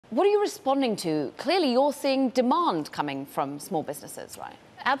What are you responding to? Clearly, you're seeing demand coming from small businesses, right?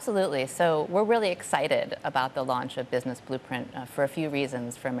 Absolutely. So we're really excited about the launch of Business Blueprint for a few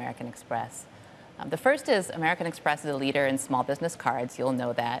reasons for American Express. The first is American Express is a leader in small business cards. You'll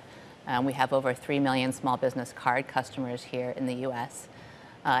know that. We have over 3 million small business card customers here in the U.S.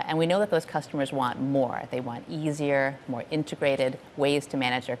 And we know that those customers want more. They want easier, more integrated ways to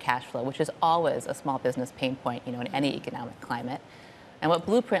manage their cash flow, which is always a small business pain point, in any economic climate. And what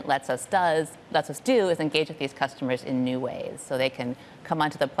Blueprint lets us do is engage with these customers in new ways. So they can come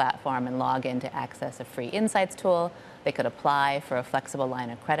onto the platform and log in to access a free insights tool. They could apply for a flexible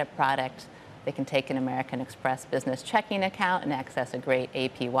line of credit product. They can take an American Express business checking account and access a great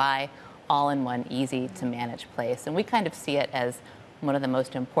APY, all in one easy to manage place. And we kind of see it as one of the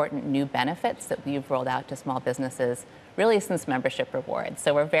most important new benefits that we've rolled out to small businesses really since membership rewards.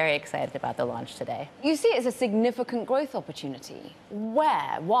 So we're very excited about the launch today. You see it as a significant growth opportunity.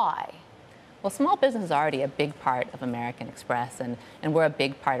 Where? Why? Well, small business is already a big part of American Express, and we're a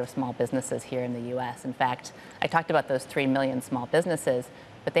big part of small businesses here in the U.S. In fact, I talked about those 3 million small businesses,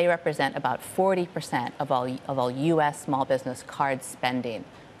 but they represent about 40% of all U.S. small business card spending.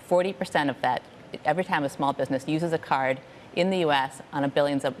 40% of that, every time a small business uses a card in the U.S. on a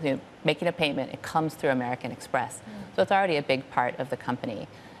billings, making a payment, it comes through American Express. So it's already a big part of the company.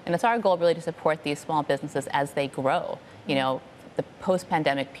 And it's our goal really to support these small businesses as they grow. The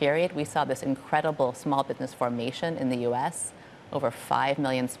post-pandemic period, we saw this incredible small business formation in the U.S. Over 5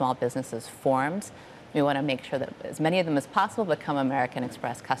 million small businesses formed. We want to make sure that as many of them as possible become American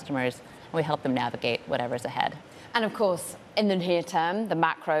Express customers, and we help them navigate whatever's ahead. And of course, in the near term, the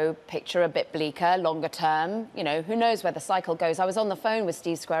macro picture a bit bleaker. Longer term, who knows where the cycle goes. I was on the phone with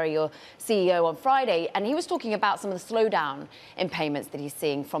Steve Squeri, your CEO, on Friday, and he was talking about some of the slowdown in payments that he's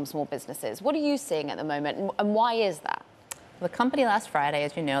seeing from small businesses. What are you seeing at the moment, and why is that? The company last Friday,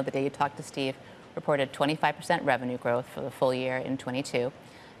 as you know, the day you talked to Steve, reported 25% revenue growth for the full year in 22.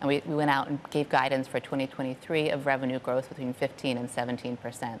 And we went out and gave guidance for 2023 of revenue growth between 15 and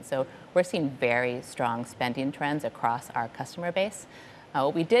 17%. So we're seeing very strong spending trends across our customer base.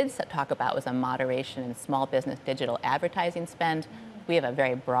 What we did talk about was a moderation in small business digital advertising spend. We have a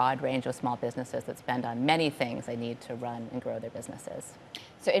very broad range of small businesses that spend on many things they need to run and grow their businesses.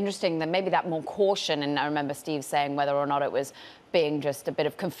 So interesting that maybe that more caution, and I remember Steve saying whether or not it was being just a bit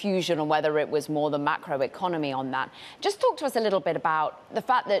of confusion or whether it was more the macro economy on that. Just talk to us a little bit about the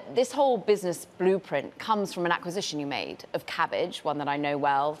fact that this whole business blueprint comes from an acquisition you made of Kabbage, one that I know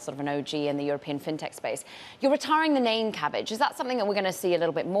well, sort of an OG in the European fintech space. You're retiring the name Kabbage. Is that something that we're going to see a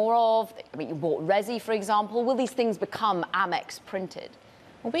little bit more of? I mean, you bought Resi, for example. Will these things become Amex printed?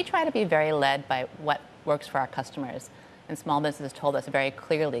 Well, we try to be very led by what works for our customers. And small businesses told us very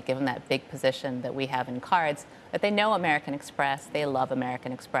clearly, given that big position that we have in cards, that they know American Express, they love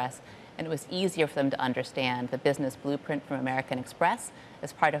American Express, and it was easier for them to understand the business blueprint from American Express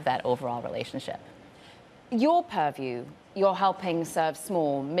as part of that overall relationship. Your purview, you're helping serve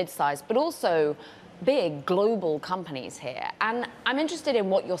small, mid-sized, but also big global companies here. And I'm interested in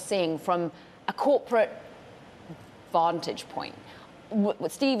what you're seeing from a corporate vantage point.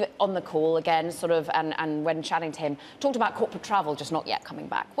 With Steve on the call again, and when chatting to him, talked about corporate travel just not yet coming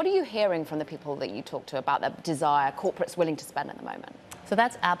back. What are you hearing from the people that you talk to about the desire corporates willing to spend at the moment? So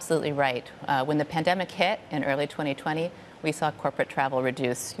that's absolutely right. When the pandemic hit in early 2020, we saw corporate travel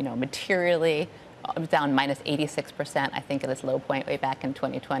reduce, materially. It was down minus 86%, I think, at its low point way back in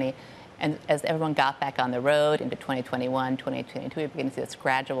 2020. And as everyone got back on the road into 2021, 2022, we began to see this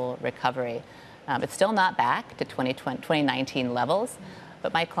gradual recovery. It's still not back to 2019 levels,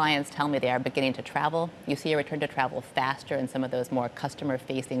 but my clients tell me they are beginning to travel. You see a return to travel faster in some of those more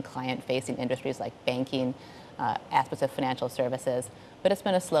customer-facing, client-facing industries like banking, aspects of financial services. But it's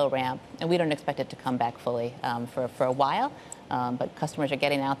been a slow ramp, and we don't expect it to come back fully for a while. But customers are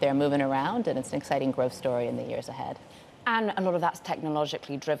getting out there, moving around, and it's an exciting growth story in the years ahead. And a lot of that's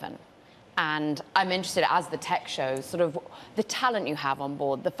technologically driven. And I'm interested, as the tech shows, sort of the talent you have on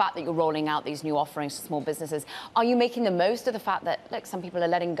board, the fact that you're rolling out these new offerings to small businesses. Are you making the most of the fact that, look, some people are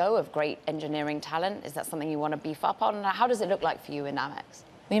letting go of great engineering talent? Is that something you want to beef up on? How does it look like for you in Amex?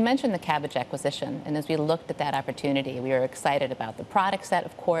 We mentioned the Kabbage acquisition, and as we looked at that opportunity, we were excited about the product set,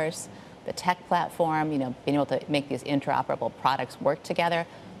 of course, the tech platform, being able to make these interoperable products work together,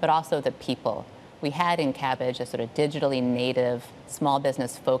 but also the people. We had in Kabbage a sort of digitally native, small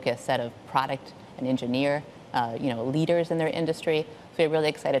business focused set of product and engineer, leaders in their industry. So we're really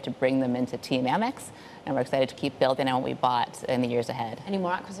excited to bring them into Team Amex, and we're excited to keep building on what we bought in the years ahead. Any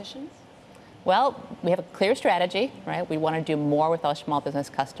more acquisitions? Well, we have a clear strategy, right? We want to do more with our small business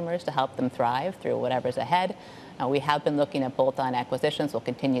customers to help them thrive through whatever's ahead. We have been looking at bolt-on acquisitions. We'll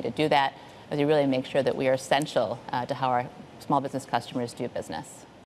continue to do that as we really make sure that we are essential to how our small business customers do business.